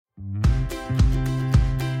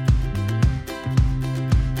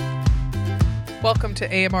Welcome to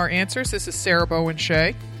AMR Answers. This is Sarah Bowen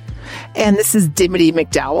Shea. And this is Dimity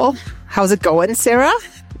McDowell. How's it going, Sarah?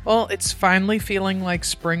 Well, it's finally feeling like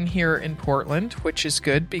spring here in Portland, which is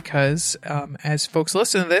good because as folks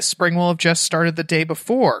listen to this, spring will have just started the day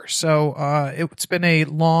before. So it's been a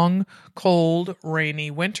long, cold, rainy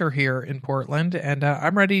winter here in Portland, and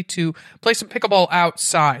I'm ready to play some pickleball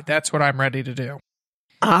outside. That's what I'm ready to do.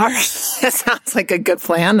 All right. That sounds like a good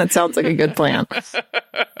plan.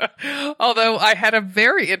 Although I had a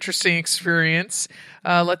very interesting experience.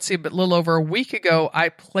 A little over a week ago, I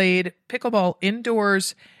played pickleball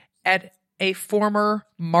indoors at a former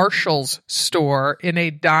Marshall's store in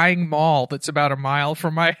a dying mall that's about a mile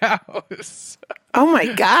from my house. Oh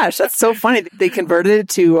my gosh, that's so funny. They converted it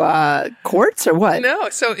to courts or what? No,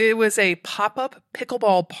 so it was a pop-up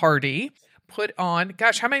pickleball party put on.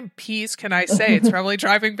 Gosh, how many P's can I say? It's probably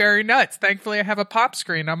driving Barry nuts. Thankfully, I have a pop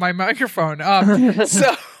screen on my microphone.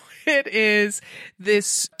 So it is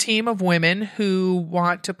this team of women who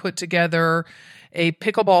want to put together a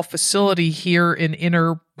pickleball facility here in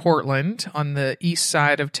inner Portland on the east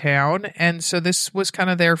side of town. And so this was kind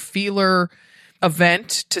of their feeler event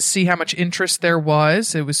to see how much interest there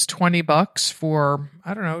was. It was $20 for,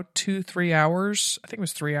 2-3 hours. I think it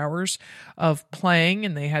was 3 hours of playing,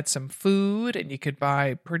 and they had some food, and you could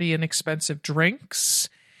buy pretty inexpensive drinks.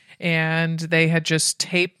 And they had just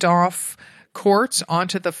taped off courts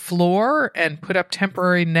onto the floor and put up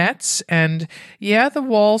temporary nets. And yeah, the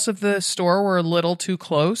walls of the store were a little too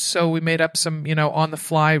close. So we made up some, on the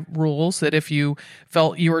fly rules that if you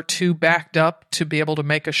felt you were too backed up to be able to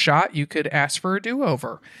make a shot, you could ask for a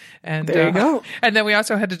do-over. And there you go. And then we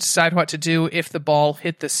also had to decide what to do if the ball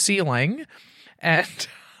hit the ceiling. And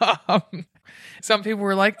some people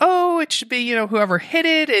were like, oh, it should be, whoever hit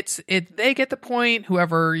it, they get the point.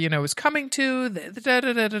 Whoever, is coming to,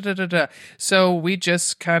 So we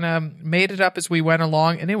just kind of made it up as we went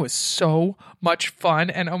along, and it was so much fun.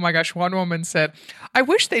 And oh my gosh, one woman said, I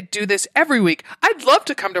wish they'd do this every week. I'd love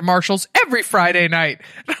to come to Marshall's every Friday night.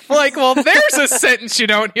 And I'm like, well, there's a sentence you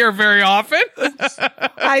don't hear very often.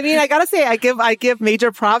 I mean, I gotta say, I give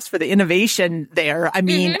major props for the innovation there. I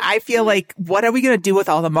mean, I feel like, what are we gonna do with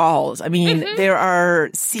all the malls? I mean, there are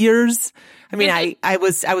Sears. I mean, I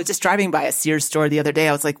was just driving by a Sears store the other day.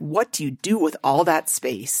 I was like, what do you do with all that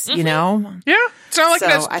space? Yeah. It's not like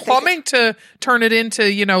there's plumbing to turn it into,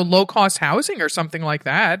 low cost housing or something like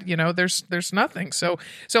that. There's nothing. So,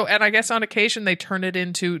 and I guess on occasion they turn it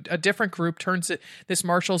into a different group this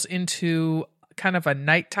Marshall's into kind of a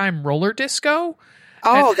nighttime roller disco.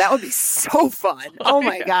 Oh, that would be so fun. Oh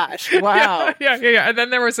my gosh. Wow. Yeah. And then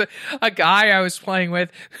there was a guy I was playing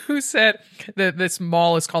with who said that this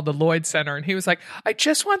mall is called the Lloyd Center. And he was like, I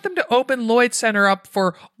just want them to open Lloyd Center up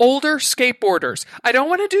for older skateboarders. I don't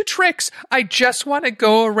want to do tricks. I just want to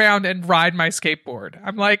go around and ride my skateboard.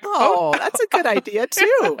 I'm like, oh, that's a good idea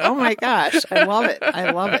too. Oh my gosh. I love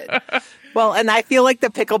it. Well, and I feel like the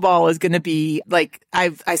pickleball is going to be like,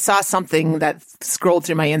 I saw something that scrolled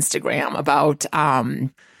through my Instagram about,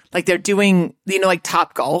 like they're doing, like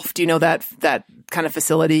Top Golf. Do you know that kind of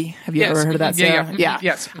facility? Have you ever heard of that, Sarah? Yeah.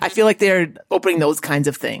 Yes. I feel like they're opening those kinds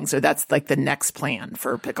of things, or that's like the next plan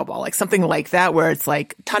for pickleball, like something like that, where it's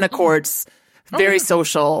like ton of courts, very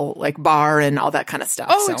social, like bar and all that kind of stuff.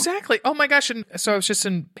 Oh, exactly. Oh my gosh. And so I was just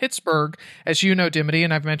in Pittsburgh, as you know, Dimity,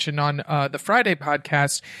 and I've mentioned on the Friday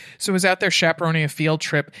podcast. So I was out there chaperoning a field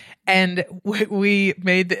trip, and we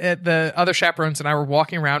made the other chaperones and I were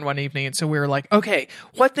walking around one evening. And so we were like, okay,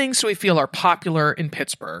 what things do we feel are popular in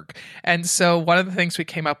Pittsburgh? And so one of the things we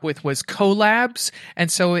came up with was collabs. And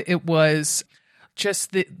so it was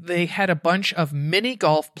just they had a bunch of mini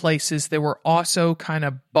golf places. There were also kind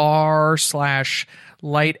of bar /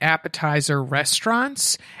 light appetizer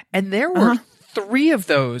restaurants. And there were 3 of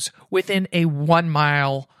those within a 1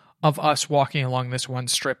 mile of us walking along this one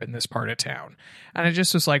strip in this part of town. And I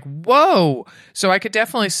just was like, whoa. So I could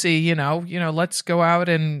definitely see, let's go out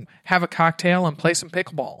and have a cocktail and play some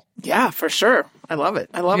pickleball. Yeah, for sure. I love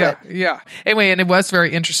it. Yeah. Anyway, and it was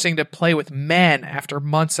very interesting to play with men after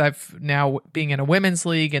months I've now being in a women's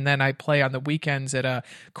league, and then I play on the weekends at a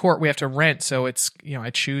court we have to rent. So it's,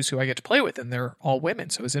 I choose who I get to play with, and they're all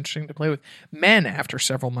women. So it was interesting to play with men after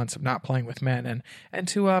several months of not playing with men and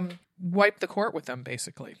to wipe the court with them,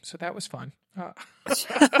 basically. So that was fun. Good.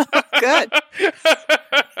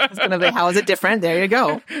 I was going to say, how is it different? There you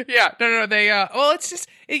go. Yeah. No. They, it's just,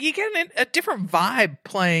 you get a different vibe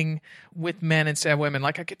playing with men instead of women.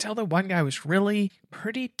 Like I could tell that one guy was really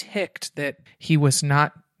pretty ticked that he was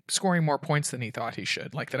not scoring more points than he thought he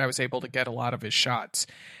should. Like that I was able to get a lot of his shots.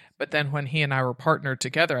 But then when he and I were partnered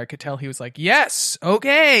together, I could tell he was like, yes,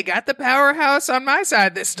 okay, got the powerhouse on my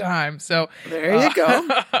side this time. So there you go.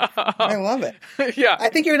 I love it. Yeah. I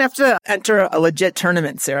think you're going to have to enter a legit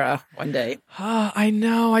tournament, Sarah, one day. I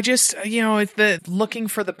know. I just, it's the looking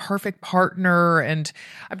for the perfect partner. And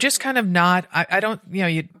I'm just kind of not, I don't,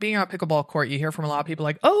 being on a pickleball court, you hear from a lot of people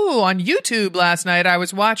like, oh, on YouTube last night I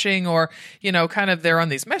was watching, or, kind of they're on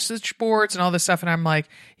these message boards and all this stuff. And I'm like,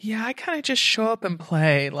 yeah, I kind of just show up and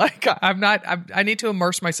play. Like I need to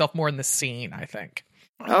immerse myself more in the scene, I think.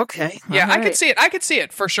 Okay. Yeah, right. I could see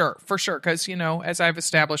it for sure. Because, as I've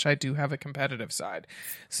established, I do have a competitive side.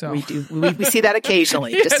 So we do. We see that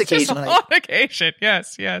occasionally, yes, just occasionally. Just on occasion.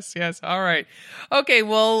 Yes. All right. Okay.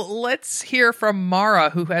 Well, let's hear from Mara,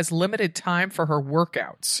 who has limited time for her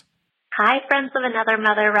workouts. Hi, friends of Another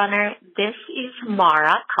Mother Runner. This is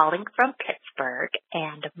Mara calling from Pittsburgh,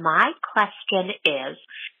 and my question is,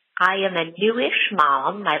 I am a newish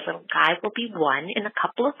mom. My little guy will be 1 in a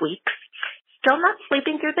couple of weeks. Still not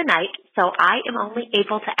sleeping through the night, so I am only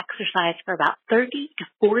able to exercise for about 30 to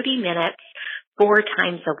 40 minutes 4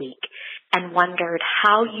 times a week, and wondered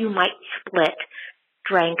how you might split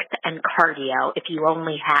strength and cardio if you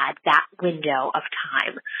only had that window of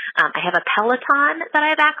time. I have a Peloton that I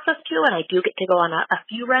have access to, and I do get to go on a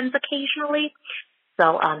few runs occasionally,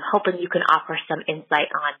 so I'm hoping you can offer some insight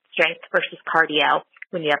on strength versus cardio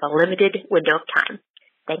when you have a limited window of time.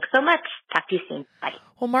 Thanks so much. Talk to you soon. Bye.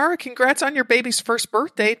 Well, Mara, congrats on your baby's first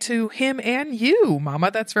birthday to him and you,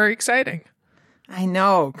 Mama. That's very exciting. I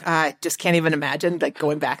know. I just can't even imagine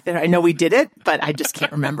going back there. I know we did it, but I just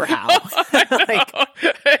can't remember how.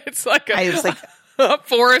 It's like a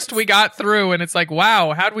forest we got through, and it's like,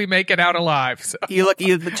 wow, how do we make it out alive? So. You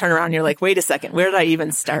turn around, and you're like, wait a second, where did I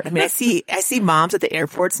even start? I mean, I see moms at the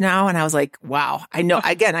airports now, and I was like, wow, I know.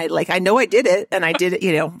 Again, I know I did it, and I did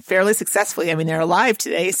it, fairly successfully. I mean, they're alive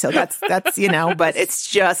today, so that's but it's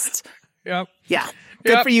just, yep. Yeah.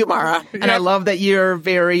 Good for you, Mara. And I love that you're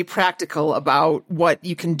very practical about what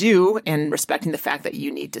you can do and respecting the fact that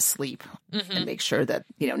you need to sleep and make sure that,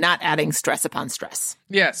 not adding stress upon stress.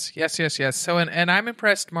 Yes. So, and I'm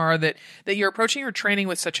impressed, Mara, that you're approaching your training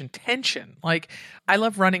with such intention. Like, I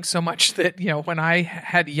love running so much that, when I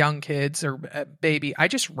had young kids or a baby, I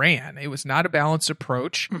just ran. It was not a balanced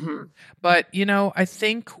approach. Mm-hmm. But, I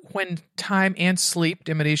think when time and sleep,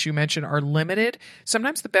 Dimity, as you mentioned, are limited,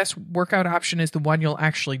 sometimes the best workout option is the one you'll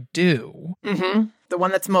actually do. Mm-hmm. The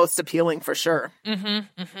one that's most appealing for sure.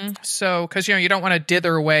 Mm-hmm, mm-hmm. So, because, you don't want to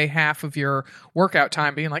dither away half of your workout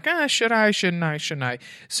time being like, should I, shouldn't I?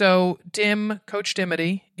 So, Coach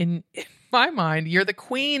Dimity, in my mind, you're the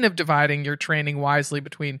queen of dividing your training wisely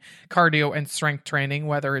between cardio and strength training,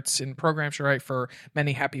 whether it's in programs you write for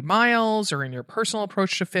Many Happy Miles or in your personal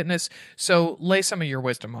approach to fitness. So, lay some of your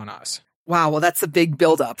wisdom on us. Wow, well, that's a big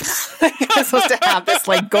buildup. I'm supposed to have this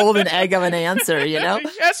golden egg of an answer,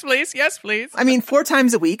 Yes, please. I mean, 4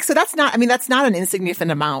 times a week. So that's not an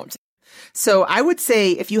insignificant amount. So I would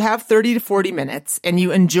say if you have 30 to 40 minutes and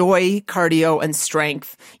you enjoy cardio and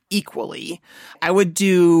strength equally, I would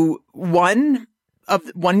do one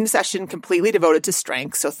session completely devoted to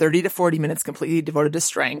strength. So 30 to 40 minutes completely devoted to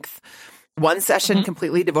strength. One session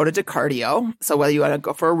completely devoted to cardio. So whether you want to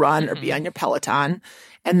go for a run or be on your Peloton.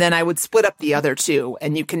 And then I would split up the other 2.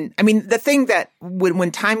 And the thing that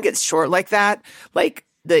when time gets short like that,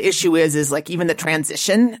 the issue is even the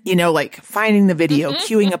transition, finding the video,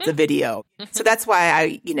 queuing up the video. So that's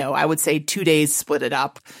why I would say 2 days split it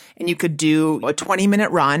up, and you could do a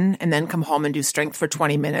 20-minute run and then come home and do strength for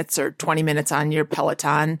 20 minutes or 20 minutes on your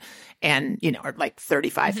Peloton and, or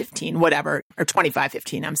 35-15, whatever, or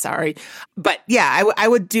 25-15, I'm sorry. But yeah, I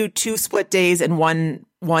would do 2 split days and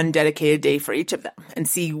one dedicated day for each of them and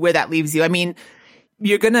see where that leaves you. I mean,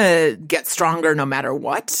 you're going to get stronger no matter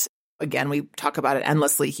what. Again, we talk about it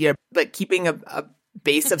endlessly here, but keeping a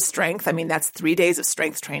base of strength, that's 3 days of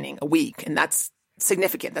strength training a week, and that's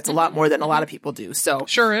significant. That's a lot more than a lot of people do. So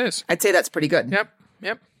sure is. I'd say that's pretty good.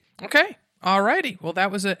 Yep. Okay. All righty. Well, that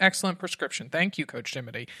was an excellent prescription. Thank you, Coach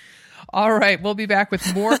Dimity. All right. We'll be back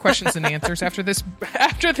with more questions and answers after this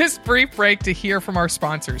brief break to hear from our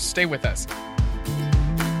sponsors. Stay with us.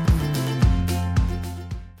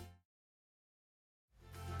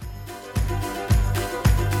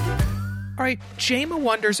 All right, Jama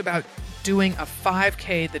wonders about doing a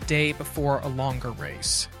 5K the day before a longer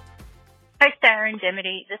race. Hi, Sarah and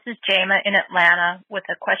Dimity. This is Jama in Atlanta with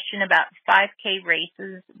a question about 5K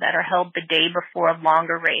races that are held the day before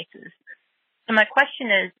longer races. So my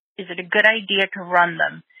question is it a good idea to run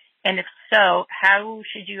them? And if so, how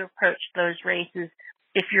should you approach those races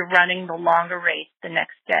if you're running the longer race the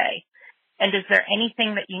next day? And is there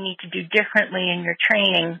anything that you need to do differently in your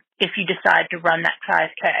training if you decide to run that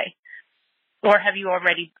 5K? Or have you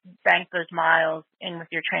already banked those miles in with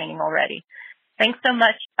your training already? Thanks so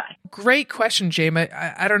much. Bye. Great question, Jama.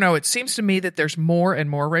 I don't know. It seems to me that there's more and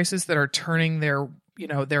more races that are turning their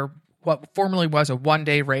what formerly was a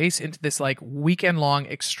one-day race into this like weekend-long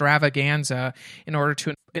extravaganza in order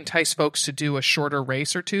to entice folks to do a shorter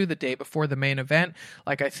race or two the day before the main event.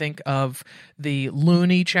 Like I think of the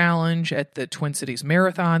Looney Challenge at the Twin Cities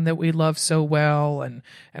Marathon that we love so well, and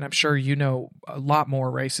I'm sure you know a lot more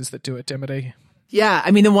races that do it, Dimity. Yeah, I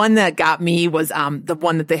mean, the one that got me was the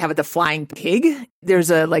one that they have at the Flying Pig. There's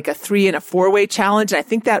a 3 and a 4-way challenge, and I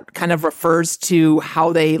think that kind of refers to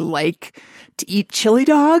how they like to eat chili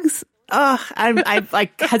dogs. I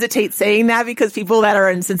like hesitate saying that because people that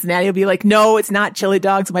are in Cincinnati will be like, no, it's not chili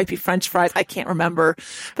dogs. It might be French fries. I can't remember.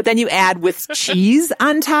 But then you add with cheese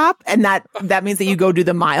on top. And that means that you go do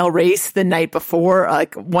the mile race the night before,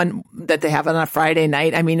 like one that they have on a Friday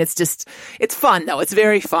night. I mean, it's fun though. It's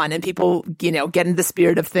very fun. And people, get into the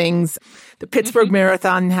spirit of things. The Pittsburgh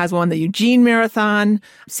Marathon has one, the Eugene Marathon,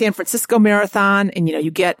 San Francisco Marathon. And,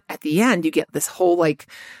 at the end, you get this whole like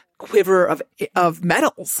quiver of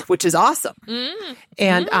medals, which is awesome.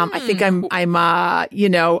 And I think I'm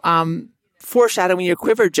foreshadowing your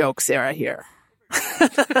quiver joke, Sarah, here.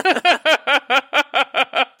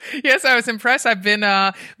 Yes, I was impressed. I've been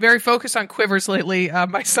very focused on quivers lately.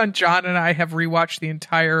 My son John and I have rewatched the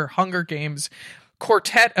entire Hunger Games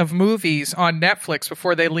quartet of movies on Netflix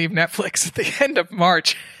before they leave Netflix at the end of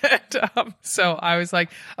March. And, so I was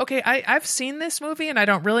like, okay, I've seen this movie and I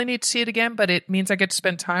don't really need to see it again, but it means I get to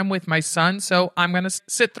spend time with my son, so I'm going to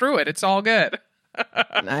sit through it. It's all good.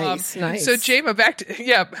 Nice. So Jama, back to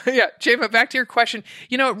your question.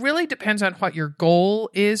 It really depends on what your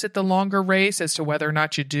goal is at the longer race as to whether or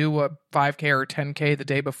not you do a 5K or 10K the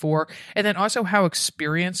day before, and then also how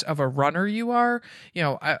experienced of a runner you are.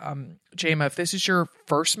 Jama, if this is your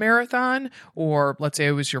first marathon, or let's say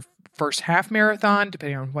it was your first half marathon,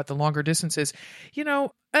 depending on what the longer distance is,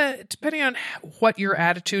 depending on what your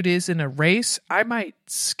attitude is in a race, I might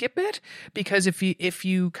skip it, because if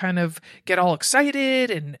you kind of get all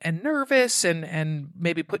excited and nervous and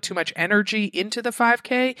maybe put too much energy into the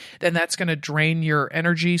 5K, then that's going to drain your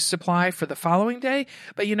energy supply for the following day.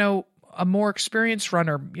 But, a more experienced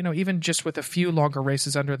runner, even just with a few longer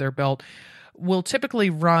races under their belt, will typically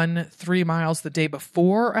run 3 miles the day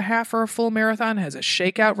before a half or a full marathon, has a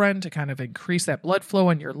shakeout run to kind of increase that blood flow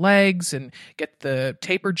in your legs and get the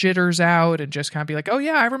taper jitters out and just kind of be like, oh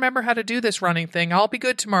yeah, I remember how to do this running thing. I'll be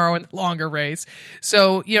good tomorrow in the longer race.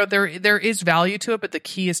 So, there is value to it, but the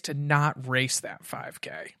key is to not race that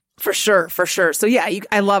 5K. For sure. So yeah,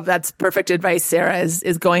 I love that's perfect advice, Sarah,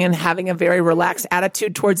 is going and having a very relaxed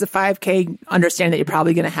attitude towards the 5K. Understand that you're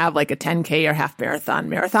probably going to have like a 10K or half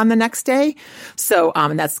marathon the next day. So,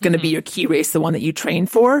 and that's going to be your key race, the one that you train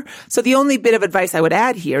for. So the only bit of advice I would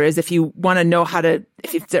add here is if you want to know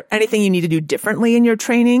if there's anything you need to do differently in your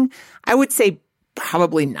training, I would say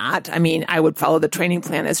probably not. I mean, I would follow the training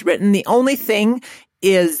plan as written. The only thing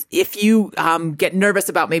is if you get nervous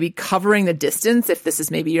about maybe covering the distance, if this is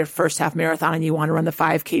maybe your first half marathon and you want to run the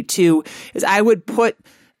 5K too, is I would put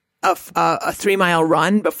a 3-mile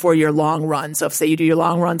run before your long run. So if say you do your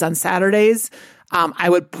long runs on Saturdays, I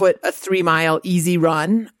would put a 3-mile easy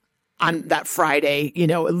run on that Friday,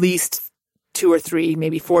 at least 2 or 3,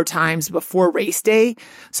 maybe 4 times before race day,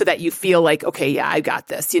 so that you feel like, okay, yeah, I got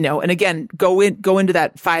this, and again, go into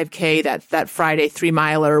that 5K, that Friday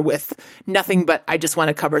 3-miler with nothing but I just want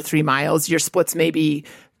to cover 3 miles. Your splits may be,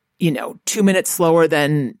 2 minutes slower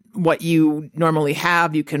than what you normally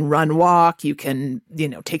have. You can run, walk, you can,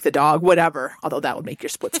 take the dog, whatever, although that would make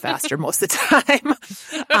your splits faster most of the time.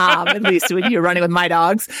 At least when you're running with my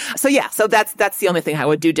dogs. So yeah, so that's the only thing I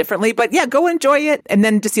would do differently, but yeah, go enjoy it. And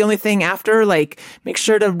then just the only thing after, like, make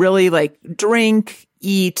sure to really drink,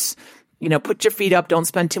 eat, put your feet up. Don't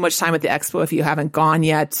spend too much time at the expo if you haven't gone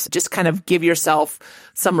yet. Just kind of give yourself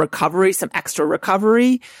some recovery, some extra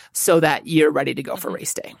recovery, so that you're ready to go for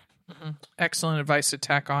race day. Mm-hmm. Excellent advice to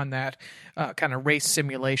tack on that kind of race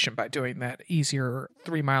simulation by doing that easier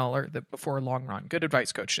 3-mile or the before a long run. Good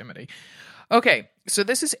advice, Coach Dimity. Okay, so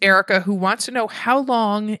this is Erica, who wants to know how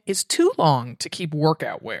long is too long to keep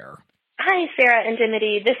workout wear. Hi, Sarah and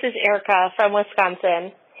Dimity. This is Erica from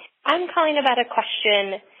Wisconsin. I'm calling about a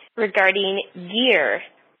question regarding gear.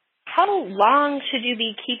 How long should you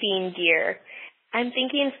be keeping gear? I'm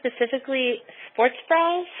thinking specifically sports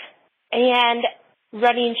bras and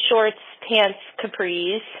running shorts, pants,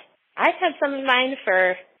 capris. I've had some in mind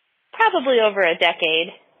for probably over a decade,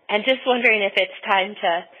 and just wondering if it's time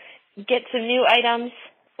to get some new items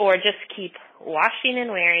or just keep washing and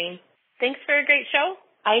wearing. Thanks for a great show.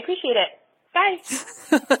 I appreciate it. Bye.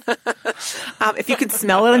 If you can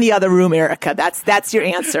smell it in the other room, Erica, that's your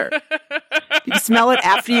answer. You smell it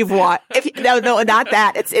after you've washed. No, not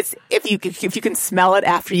that. It's if you can smell it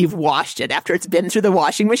after you've washed it, after it's been through the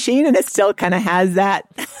washing machine and it still kind of has that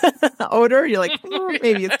odor. You're like,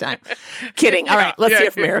 maybe it's time. Kidding. All right, let's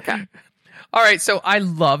hear from Erica. All right, so I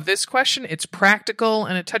love this question. It's practical,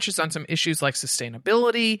 and it touches on some issues like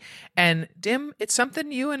sustainability. And, Dim, it's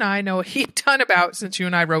something you and I know a heap ton about since you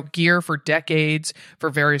and I wrote gear for decades for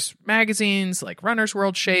various magazines like Runner's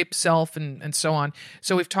World, Shape, Self, and so on.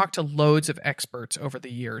 So we've talked to loads of experts over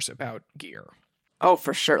the years about gear. Oh,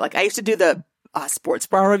 for sure. Like I used to do the sports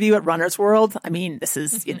bra review at Runner's World. I mean, this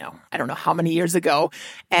is, I don't know how many years ago.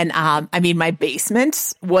 And, my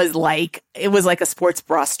basement was like a sports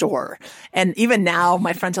bra store. And even now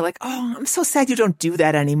my friends are like, oh, I'm so sad you don't do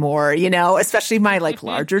that anymore. Especially my like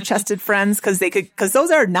larger chested friends. Cause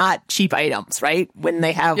those are not cheap items, right? When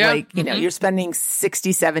they have you're spending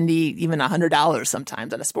 $60, $70, even $100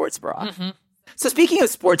 sometimes on a sports bra. Mm-hmm. So speaking of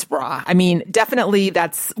sports bra, I mean, definitely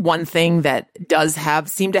that's one thing that does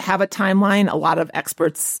seem to have a timeline. A lot of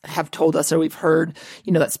experts have told us, or we've heard,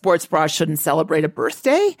 that sports bras shouldn't celebrate a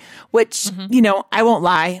birthday, which, I won't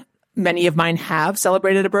lie. Many of mine have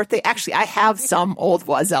celebrated a birthday. Actually, I have some old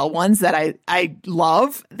Oiselle ones that I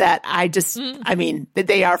love that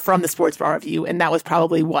they are from the Sports Bra Review. And that was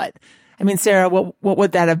probably what? I mean, Sarah, what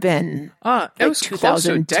would that have been? It was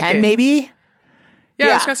 2010 maybe? Yeah,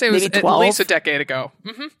 I was going to say it was at least a decade ago.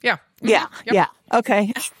 Mm-hmm. Yeah. Mm-hmm. Yeah.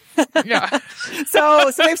 Okay. Yeah. So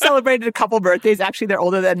they've celebrated a couple birthdays. Actually, they're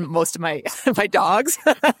older than most of my dogs.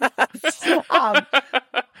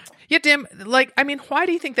 Yeah, Dim, why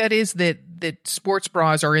do you think that is that sports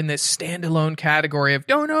bras are in this standalone category of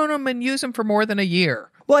don't own them and use them for more than a year?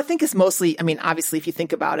 Well, I think it's mostly, obviously, if you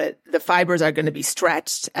think about it, the fibers are going to be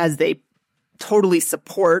stretched as they totally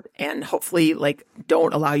support and hopefully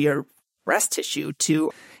don't allow your breast tissue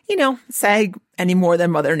to, sag any more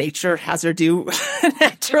than Mother Nature has her do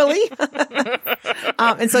naturally.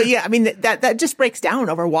 And so, that just breaks down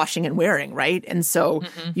over washing and wearing, right? And so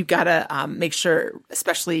you've got to make sure,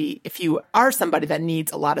 especially if you are somebody that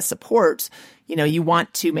needs a lot of support, you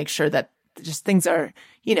want to make sure that just things are,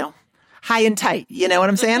 high and tight. You know what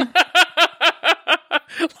I'm saying?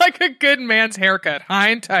 Like a good man's haircut, high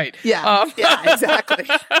and tight. Yeah, exactly.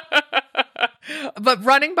 But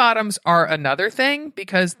running bottoms are another thing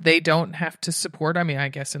because they don't have to support. I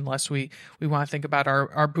guess unless we want to think about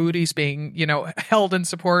our booties being, held in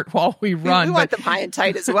support while we run. We want them high and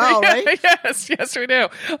tight as well, right? Yes, we do.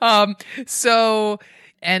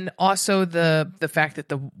 And also the fact that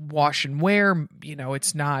the wash and wear,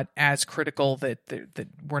 it's not as critical that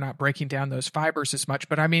we're not breaking down those fibers as much.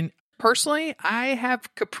 But personally, I have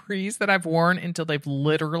capris that I've worn until they've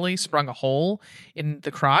literally sprung a hole in the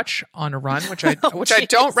crotch on a run, which I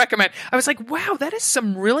don't recommend. I was like, wow, that is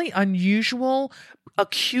some really unusual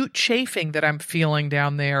acute chafing that I'm feeling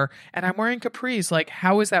down there, and I'm wearing capris. Like,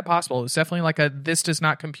 how is that possible? It was definitely like a this does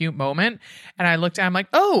not compute moment. And I looked down, I'm like,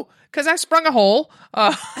 oh, because I sprung a hole.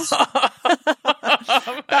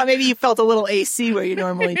 Maybe you felt a little AC where you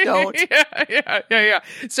normally don't. Yeah.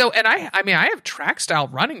 So, and I have track style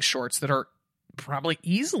running shorts that are probably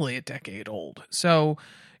easily a decade old. So,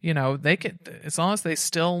 they could, as long as they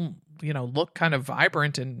still, look kind of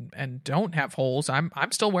vibrant and don't have holes, I'm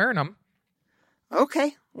still wearing them.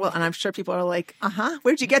 Okay. Well, and I'm sure people are like,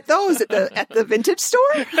 where'd you get those? At the vintage store?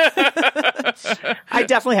 I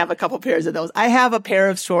definitely have a couple pairs of those. I have a pair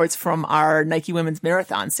of shorts from our Nike Women's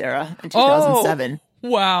Marathon, Sarah, in 2007. Oh,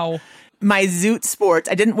 wow. My Zoot Sports,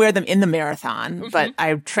 I didn't wear them in the marathon, but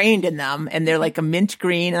I trained in them, and they're like a mint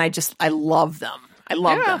green, and I love them. I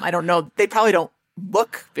love them. I don't know. They probably don't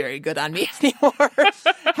look very good on me anymore.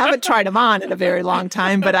 Haven't tried them on in a very long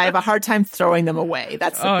time, but I have a hard time throwing them away.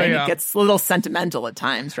 That's the thing. Yeah. It gets a little sentimental at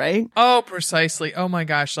times, right? Oh, precisely. Oh my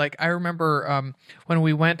gosh. I remember when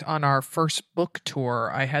we went on our first book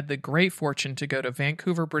tour, I had the great fortune to go to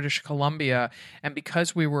Vancouver, British Columbia. And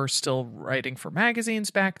because we were still writing for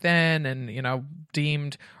magazines back then and,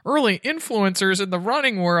 deemed early influencers in the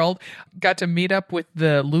running world, got to meet up with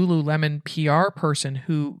the Lululemon PR person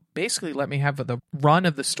who basically let me have the run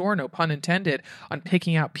of the store, no pun intended, on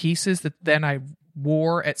picking out pieces that then I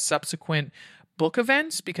wore at subsequent book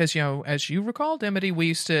events because, as you recall, Dimity, we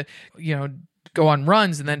used to, go on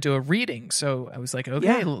runs and then do a reading. So I was like,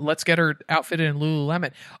 okay, let's get her outfitted in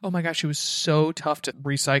Lululemon. Oh my gosh, it was so tough to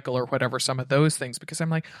recycle or whatever some of those things because I'm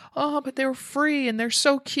like, oh, but they were free and they're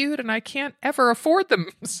so cute and I can't ever afford them.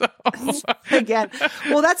 So again,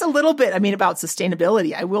 well, that's a little bit, about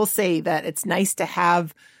sustainability. I will say that it's nice to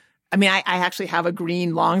have I mean, I actually have a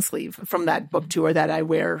green long sleeve from that book tour that I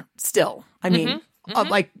wear still. I mean,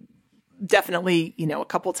 like definitely, a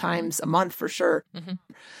couple times a month for sure.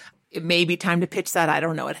 It may be time to pitch that. I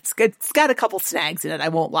don't know. It's good. It's got a couple snags in it. I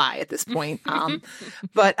won't lie at this point.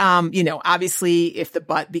 But obviously if the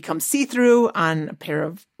butt becomes see-through on a pair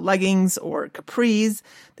of leggings or capris,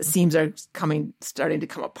 the seams are starting to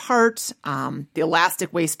come apart. The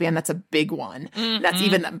elastic waistband, that's a big one. That's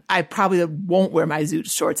even, I probably won't wear my Zoot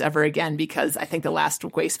shorts ever again because I think the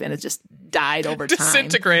elastic waistband has just died over time.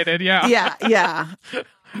 Disintegrated. Yeah. Yeah.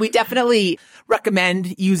 We definitely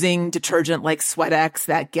recommend using detergent like Sweat-X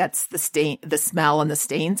that gets the smell and the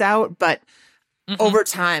stains out. But over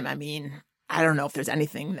time, I mean, I don't know if there's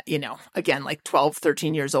anything, again, like 12,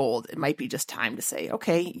 13 years old, it might be just time to say,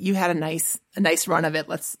 okay, you had a nice run of it.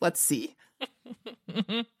 Let's see.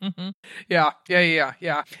 Yeah.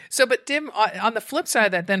 So, but Dim, on the flip side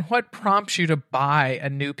of that, then what prompts you to buy a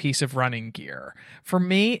new piece of running gear? For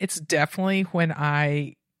me, it's definitely when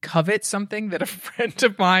I covet something that a friend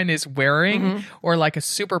of mine is wearing or like a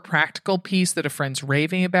super practical piece that a friend's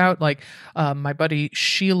raving about. Like my buddy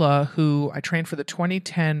Sheila, who I trained for the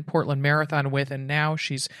 2010 Portland Marathon with, and now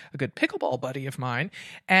she's a good pickleball buddy of mine.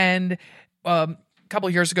 And a couple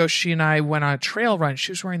of years ago, she and I went on a trail run.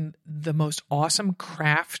 She was wearing the most awesome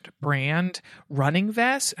Craft brand running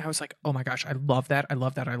vest. I was like, oh my gosh, I love that. I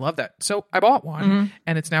love that. I love that. So I bought one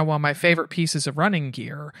and it's now one of my favorite pieces of running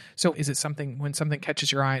gear. So is it something when something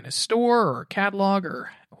catches your eye in a store or a catalog, or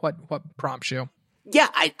what prompts you? Yeah,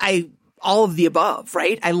 I all of the above,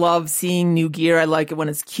 right? I love seeing new gear. I like it when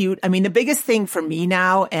it's cute. I mean, the biggest thing for me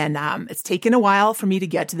now, and it's taken a while for me to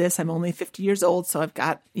get to this. I'm only 50 years old, so I've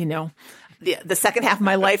got, the second half of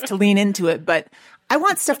my life to lean into it, but I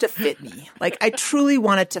want stuff to fit me. Like I truly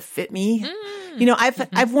want it to fit me.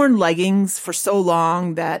 I've worn leggings for so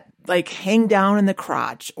long that like hang down in the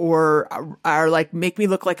crotch or are like make me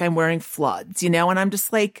look like I'm wearing floods, and I'm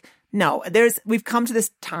just like, no, we've come to this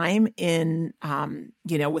time in,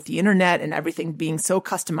 with the internet and everything being so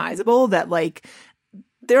customizable that like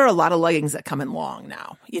there are a lot of leggings that come in long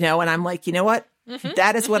now, and I'm like, you know what?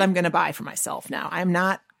 That is what I'm going to buy for myself now. I'm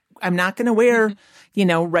not going to wear,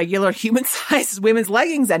 regular human-sized women's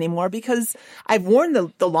leggings anymore because I've worn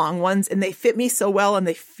the long ones and they fit me so well and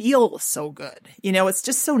they feel so good. It's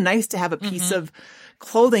just so nice to have a piece of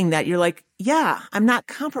clothing that you're like, yeah, I'm not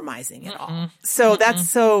compromising at all. So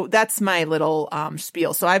that's my little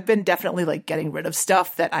spiel. So I've been definitely like getting rid of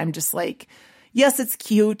stuff that I'm just like, yes, it's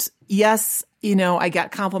cute. Yes, I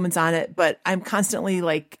got compliments on it, but I'm constantly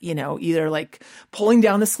like, either like pulling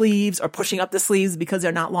down the sleeves or pushing up the sleeves because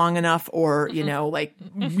they're not long enough or,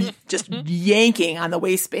 just yanking on the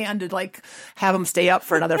waistband to like have them stay up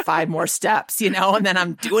for another 5 more steps, and then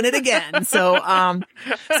I'm doing it again. So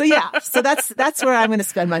that's where I'm going to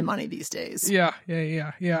spend my money these days. Yeah.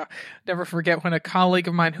 Never forget when a colleague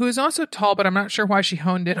of mine who is also tall, but I'm not sure why she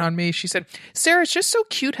honed in on me. She said, Sarah, it's just so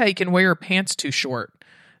cute how you can wear your pants too short.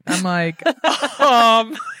 I'm like,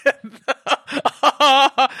 I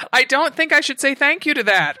don't think I should say thank you to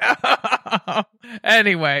that.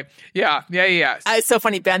 Anyway, yeah. It's so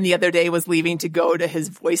funny. Ben the other day was leaving to go to his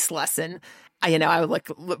voice lesson. I like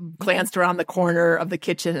glanced around the corner of the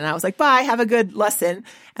kitchen and I was like, bye, have a good lesson.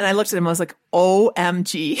 And I looked at him, I was like,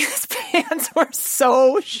 OMG, his pants were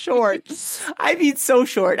so short. I mean, so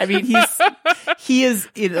short. I mean, he is,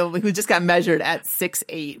 who just got measured at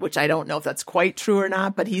 6'8", which I don't know if that's quite true or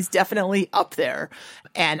not, but he's definitely up there.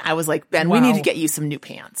 And I was like, Ben, we need to get you some new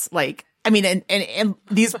pants. Like, I mean, and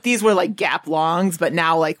these were like Gap longs, but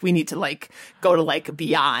now like we need to like go to like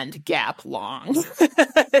beyond Gap longs.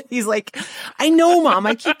 He's like, I know, Mom,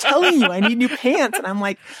 I keep telling you I need new pants. And I'm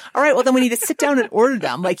like, all right, well then we need to sit down and order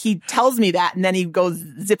them. Like he tells me that and then he goes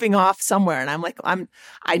zipping off somewhere. And I'm like,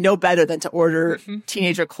 I know better than to order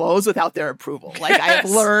teenager clothes without their approval. Like I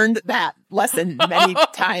have learned that lesson many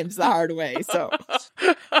times the hard way. So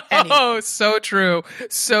anyway. Oh, so true.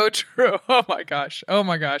 So true. Oh my gosh.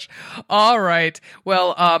 All right.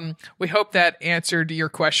 Well, we hope that answered your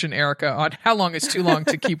question, Erica, on how long is too long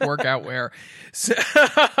to keep workout wear. So,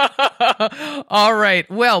 all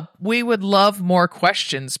right. Well, we would love more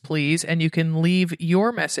questions, please. And you can leave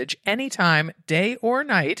your message anytime, day or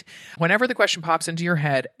night, whenever the question pops into your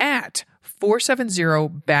head at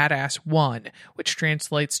 470-BADASS1, which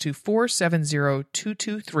translates to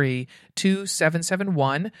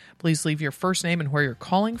 470-223-2771. Please leave your first name and where you're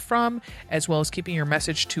calling from, as well as keeping your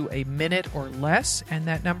message to a minute or less. And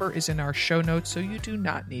that number is in our show notes, so you do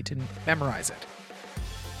not need to memorize it.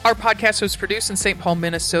 Our podcast was produced in St. Paul,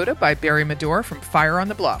 Minnesota by Barry Medore from Fire on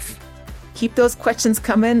the Bluff. Keep those questions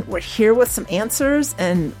coming. We're here with some answers.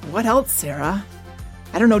 And what else, Sarah?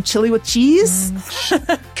 I don't know, chili with cheese?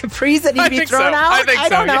 Capris that need to be thrown out? I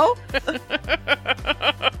don't know.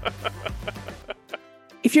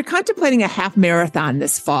 If you're contemplating a half marathon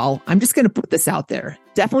this fall, I'm just going to put this out there.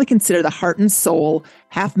 Definitely consider the Heart and Soul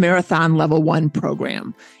Half Marathon Level 1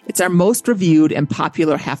 program. It's our most reviewed and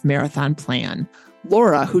popular half marathon plan.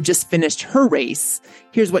 Laura, who just finished her race,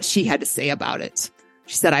 here's what she had to say about it.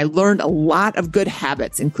 She said, I learned a lot of good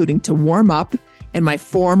habits, including to warm up, and my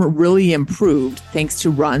form really improved thanks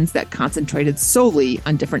to runs that concentrated solely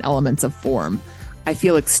on different elements of form. I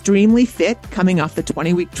feel extremely fit coming off the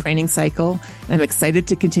 20-week training cycle, and I'm excited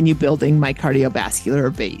to continue building my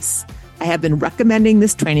cardiovascular base. I have been recommending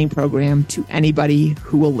this training program to anybody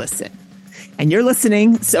who will listen. And you're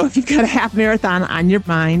listening, so if you've got a half marathon on your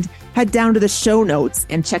mind, head down to the show notes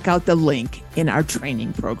and check out the link in our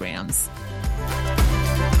training programs.